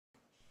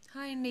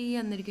Hi అండి,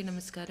 అందరికీ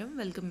నమస్కారం.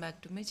 Welcome back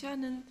to my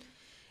channel.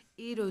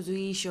 ఈరోజు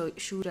ఈ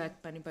షూ ర్యాక్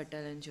పని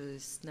పట్టాలని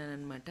చూస్తున్నాను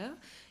అనమాట.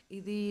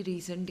 ఇది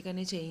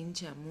రీసెంట్గానే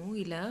చేయించాము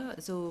ఇలా.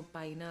 సో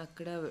పైన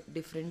అక్కడ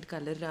డిఫరెంట్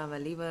కలర్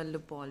రావాలి,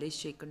 వాళ్ళు పాలిష్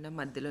చేయకుండా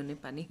మధ్యలోనే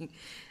పని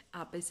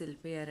ఆపేసి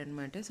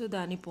వెళ్ళిపోయారనమాట. సో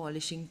దాని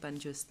పాలిషింగ్ పని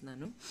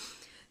చూస్తున్నాను.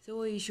 సో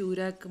ఈ షూ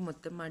ర్యాక్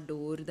మొత్తం ఆ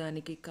డోర్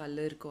దానికి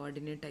కలర్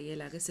కోఆర్డినేట్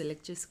అయ్యేలాగా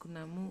సెలెక్ట్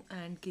చేసుకున్నాము.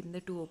 అండ్ కింద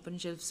 2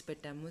 ఓపెన్ షెల్ఫ్స్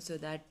పెట్టాము. సో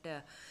దాట్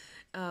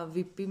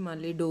విప్పి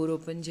మళ్ళీ డోర్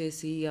ఓపెన్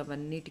చేసి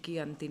అవన్నిటికీ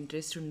అంత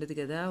ఇంట్రెస్ట్ ఉండదు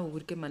కదా,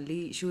 ఊరికే మళ్ళీ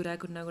షూ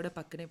ర్యాక్ ఉన్నా కూడా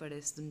పక్కనే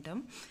పడేస్తుంటాం.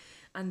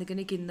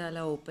 అందుకని కింద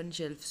అలా ఓపెన్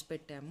షెల్ఫ్స్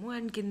పెట్టాము.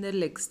 అండ్ కింద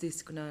లెగ్స్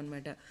తీసుకున్నాం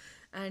అనమాట.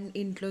 అండ్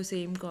ఇంట్లో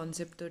సేమ్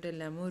కాన్సెప్ట్ తోటి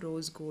వెళ్ళాము.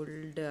 Rose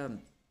gold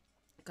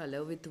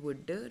colour with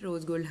would,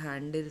 rose gold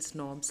handles,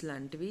 knobs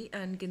లాంటివి,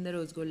 అండ్ కింద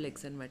రోజ్ గోల్డ్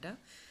లెగ్స్ అనమాట.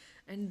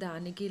 అండ్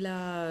దానికి ఇలా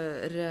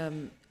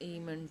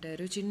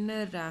ఏమంటారు, చిన్న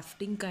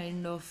rafting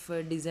kind of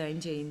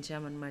design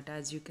చేయించామన్నమాట,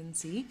 as you can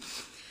see.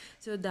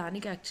 So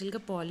దానికి యాక్చువల్గా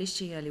పాలిష్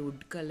చేయాలి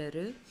వుడ్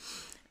కలర్.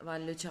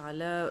 వాళ్ళు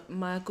చాలా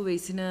మాకు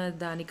వేసిన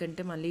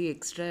దానికంటే మళ్ళీ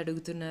ఎక్స్ట్రా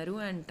అడుగుతున్నారు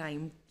అండ్ టైం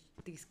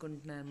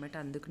తీసుకుంటున్నారు అనమాట.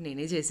 అందుకు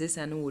నేనే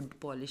చేసేసాను వుడ్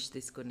పాలిష్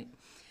తీసుకొని.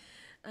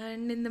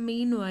 And in the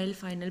mean while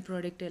final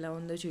product ఎలా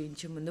ఉందో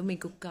చూపించే ముందు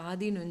మీకు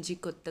ఖాదీ నుంచి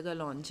కొత్తగా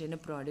లాంచ్ అయిన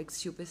ప్రోడక్ట్స్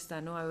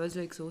చూపిస్తాను. I was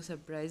like so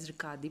surprised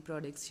khadi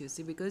products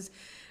చూసి, బికాజ్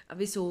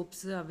అవి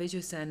సోప్స్ అవే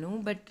చూసాను.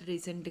 బట్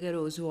రీసెంట్గా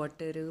rose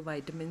water,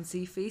 vitamin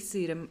C face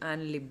serum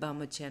and lip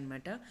balm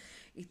వచ్చాయన్నమాట.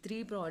 ఈ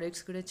 3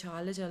 ప్రోడక్ట్స్ కూడా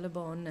చాలా చాలా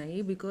బాగున్నాయి.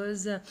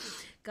 బికాజ్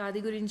ఖాదీ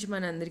గురించి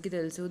మనందరికీ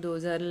తెలుసు,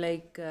 those are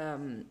like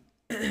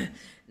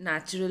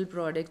natural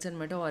products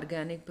అనమాట,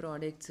 ఆర్గానిక్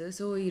ప్రోడక్ట్స్.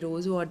 సో ఈ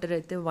రోజ్ వాటర్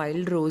అయితే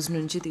వైల్డ్ రోజ్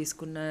నుంచి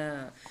తీసుకున్న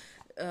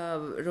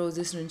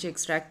రోజెస్ నుంచి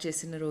ఎక్స్ట్రాక్ట్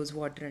చేసిన రోజ్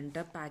వాటర్ అంట.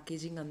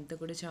 ప్యాకేజింగ్ అంతా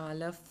కూడా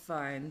చాలా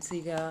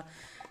ఫ్యాన్సీగా,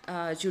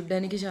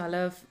 చూడ్డానికి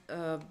చాలా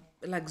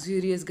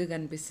లగ్జూరియస్గా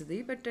కనిపిస్తుంది,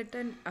 but at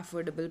and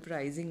affordable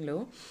ప్రైజింగ్లో.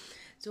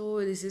 So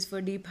this is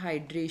for deep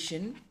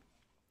hydration.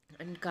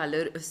 And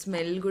colour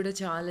smell కూడా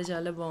చాలా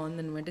చాలా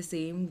బాగుందనమాట.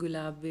 సేమ్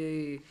గులాబీ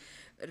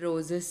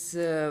రోజెస్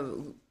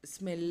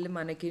స్మెల్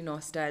మనకి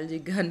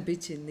నాస్టాలజిక్గా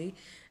అనిపించింది.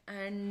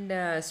 అండ్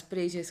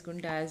స్ప్రే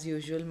చేసుకుంటే యాజ్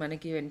యూజువల్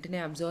మనకి వెంటనే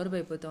అబ్జార్బ్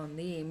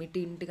అయిపోతుంది, ఏమి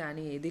టింట్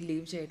కానీ ఏది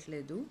లీవ్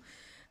చేయట్లేదు.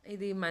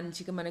 ఇది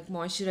మంచిగా మనకి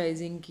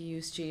మాయిశ్చరైజింగ్కి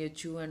యూస్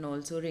చేయొచ్చు. అండ్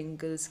ఆల్సో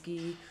రింకిల్స్కి,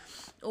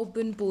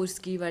 ఓపెన్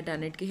పోర్స్కి, వాటి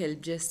అన్నిటికీ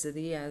హెల్ప్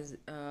చేస్తుంది యాజ్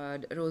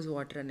రోజ్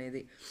వాటర్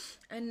అనేది.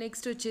 అండ్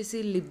నెక్స్ట్ వచ్చేసి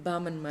లిప్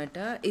బామ్ అనమాట.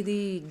 ఇది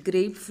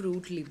గ్రేప్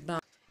ఫ్రూట్ లిప్ బామ్.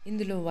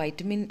 ఇందులో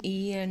వైటమిన్ ఈ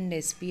అండ్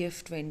SPF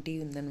 20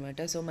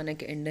 ఉందన్నమాట. సో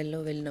మనకి ఎండల్లో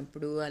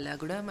వెళ్ళినప్పుడు అలా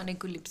కూడా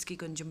మనకు లిప్స్కి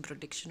కొంచెం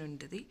ప్రొటెక్షన్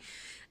ఉంటుంది.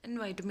 అండ్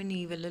వైటమిన్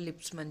ఈ వల్ల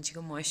లిప్స్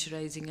మంచిగా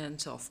మాయిశ్చరైజింగ్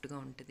అండ్ సాఫ్ట్గా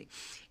ఉంటుంది.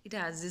 It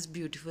has this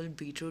beautiful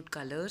beetroot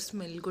colour.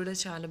 Smell కూడా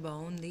చాలా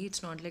బాగుంది.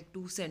 It's not like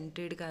two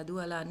scented కాదు,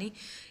 అలా అని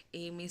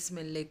ఏమీ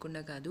స్మెల్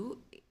లేకుండా కాదు.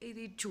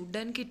 ఇది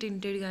చూడ్డానికి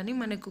టింటెడ్ కానీ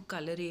మనకు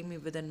కలర్ ఏమి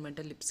ఇవ్వదన్నమాట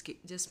లిప్స్కి,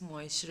 జస్ట్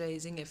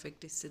మాయిశ్చరైజింగ్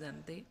ఎఫెక్ట్ ఇస్తుంది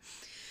అంతే.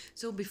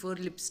 So before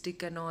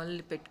lipstick and all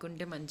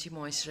పెట్టుకుంటే మంచి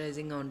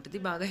మాయిశ్చరైజింగ్గా ఉంటుంది.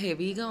 బాగా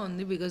హెవీగా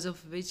ఉంది, బికాస్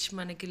ఆఫ్ విచ్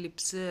మనకి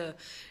లిప్స్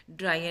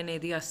డ్రై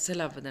అనేది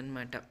అస్సలు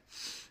అవ్వదన్నమాట.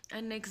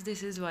 And next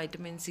this is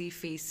vitamin C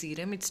face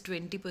serum. It's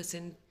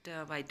 20%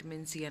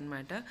 vitamin C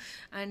అనమాట.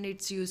 And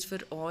it's use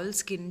for all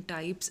skin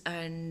types.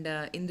 And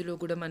ఇందులో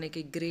కూడా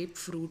మనకి గ్రేప్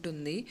ఫ్రూట్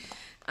ఉంది,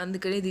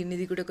 అందుకని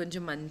దీనిది కూడా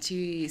కొంచెం మంచి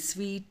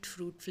స్వీట్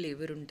ఫ్రూట్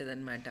ఫ్లేవర్ ఉంటుంది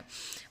అనమాట.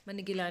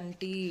 మనకి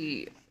ఇలాంటి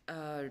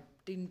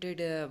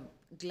టింటెడ్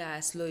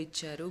గ్లాస్లో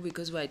ఇచ్చారు,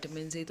 బికాజ్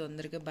వైటమిన్ సి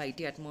తొందరగా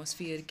బయటి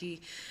అట్మాస్ఫియర్కి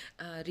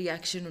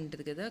రియాక్షన్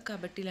ఉంటుంది కదా,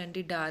 కాబట్టి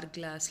ఇలాంటి డార్క్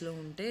గ్లాస్లో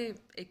ఉంటే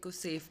ఎక్కువ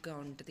సేఫ్గా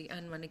ఉంటుంది.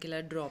 అండ్ మనకి ఇలా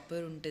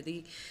డ్రాపర్ ఉంటుంది.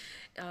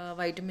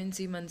 వైటమిన్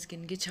సి మన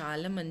స్కిన్కి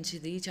చాలా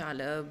మంచిది,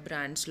 చాలా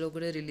బ్రాండ్స్లో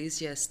కూడా రిలీజ్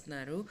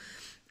చేస్తున్నారు.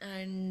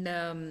 అండ్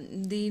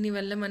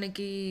దీనివల్ల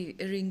మనకి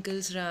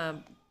రింకిల్స్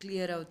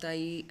క్లియర్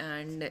అవుతాయి,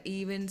 అండ్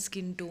ఈవెన్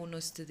స్కిన్ టోన్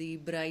వస్తుంది,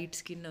 బ్రైట్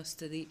స్కిన్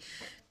వస్తుంది.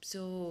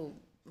 So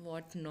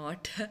what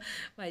not,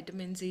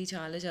 vitamin C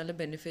చాలా చాలా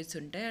బెనిఫిట్స్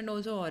ఉంటాయి. అండ్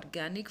ఆల్సో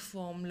ఆర్గానిక్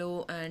ఫామ్లో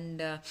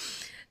అండ్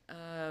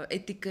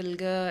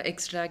ఎథికల్గా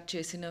ఎక్స్ట్రాక్ట్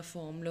చేసిన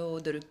ఫామ్లో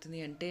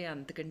దొరుకుతుంది అంటే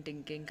అంతకంటే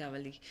ఇంకేం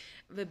కావాలి.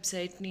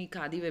 వెబ్సైట్ని,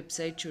 ఖాదీ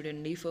వెబ్సైట్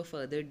చూడండి for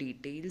further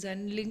details,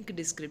 and link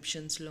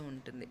డిస్క్రిప్షన్స్లో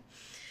ఉంటుంది.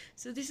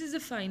 So this is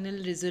the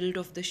final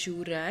result of the shoe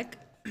rack.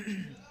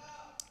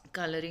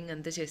 Colouring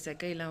అంతా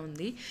చేశాక ఇలా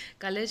ఉంది.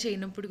 కలర్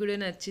చేయనప్పుడు కూడా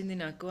నచ్చింది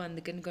నాకు,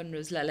 అందుకని కొన్ని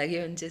రోజులు అలాగే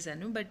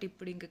ఉంచేసాను. బట్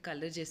ఇప్పుడు ఇంకా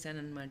కలర్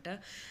చేశాను అనమాట.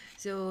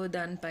 సో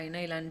దానిపైన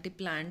ఇలాంటి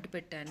ప్లాంట్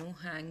పెట్టాను,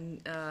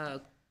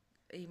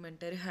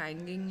 ఏమంటారు,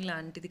 హ్యాంగింగ్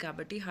లాంటిది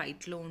కాబట్టి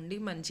హైట్లో ఉండి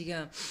మంచిగా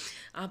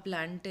ఆ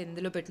ప్లాంట్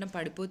ఎందులో పెట్టినా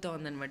పడిపోతూ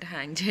ఉందన్నమాట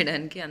హ్యాంగ్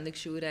చేయడానికి. అందుకు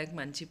షూ ర్యాక్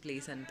మంచి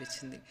ప్లేస్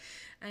అనిపించింది.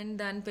 అండ్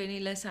దానిపైన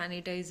ఇలా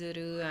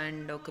శానిటైజరు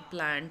అండ్ ఒక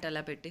ప్లాంట్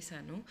అలా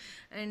పెట్టేశాను.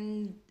 అండ్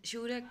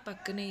షూ ర్యాక్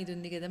పక్కనే ఇది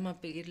ఉంది కదా, మా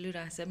పేర్లు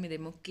రాసాం.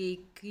 ఇదేమో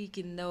కేక్కి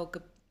కింద ఒక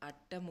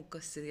అట్ట ముక్క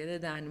వస్తుంది కదా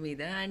దాని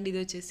మీద. అండ్ ఇది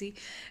వచ్చేసి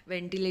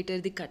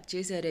వెంటిలేటర్ది కట్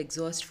చేశారు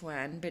ఎగ్జాస్ట్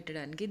ఫ్యాన్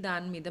పెట్టడానికి,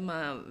 దాని మీద మా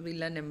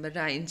వీళ్ళ నెంబర్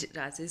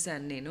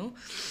రాసేసాను నేను.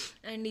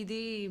 అండ్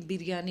ఇది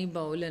బిర్యానీ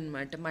బౌల్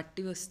అనమాట,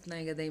 మట్టి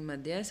వస్తున్నాయి కదా ఈ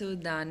మధ్య. సో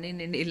దాన్ని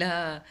నేను ఇలా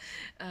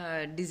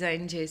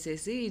డిజైన్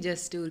చేసేసి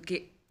జస్ట్ ఊరికే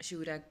షూ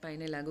ర్యాక్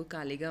పైన ఎలాగో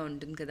ఖాళీగా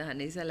ఉంటుంది కదా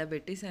అనేసి అలా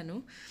పెట్టేశాను.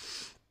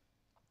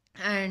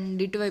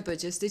 అండ్ ఇటువైపు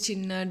వచ్చేస్తే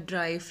చిన్న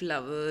డ్రై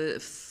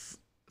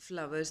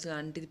ఫ్లవర్స్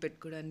లాంటిది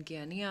పెట్టుకోవడానికి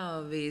అని ఆ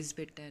వేజ్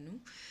పెట్టాను.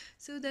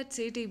 So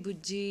that's it. ఈ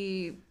బుజ్జి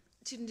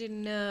చిన్న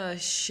చిన్న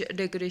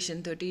డెకరేషన్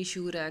తోటి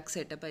షూ ర్యాక్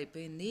సెటప్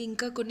అయిపోయింది.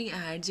 ఇంకా కొన్ని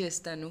యాడ్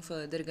చేస్తాను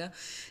ఫర్దర్గా.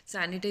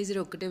 శానిటైజర్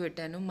ఒక్కటే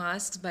పెట్టాను,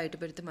 మాస్క్ బయట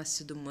పెడితే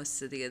మస్తు దుమ్ము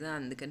వస్తుంది కదా,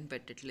 అందుకని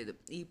పెట్టట్లేదు.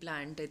 ఈ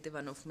ప్లాంట్ అయితే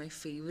one of my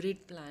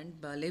favourite plant,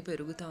 భలే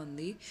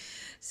పెరుగుతోంది.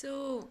 సో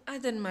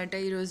అదనమాట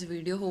ఈరోజు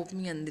వీడియో. హోప్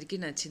మీ అందరికీ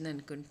నచ్చింది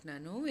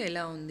అనుకుంటున్నాను.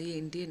 ఎలా ఉంది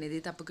ఏంటి అనేది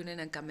తప్పకుండా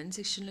నాకు కమెంట్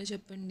సెక్షన్లో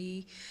చెప్పండి.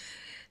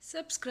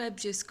 సబ్స్క్రైబ్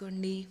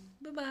చేసుకోండి.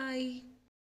 బాయ్.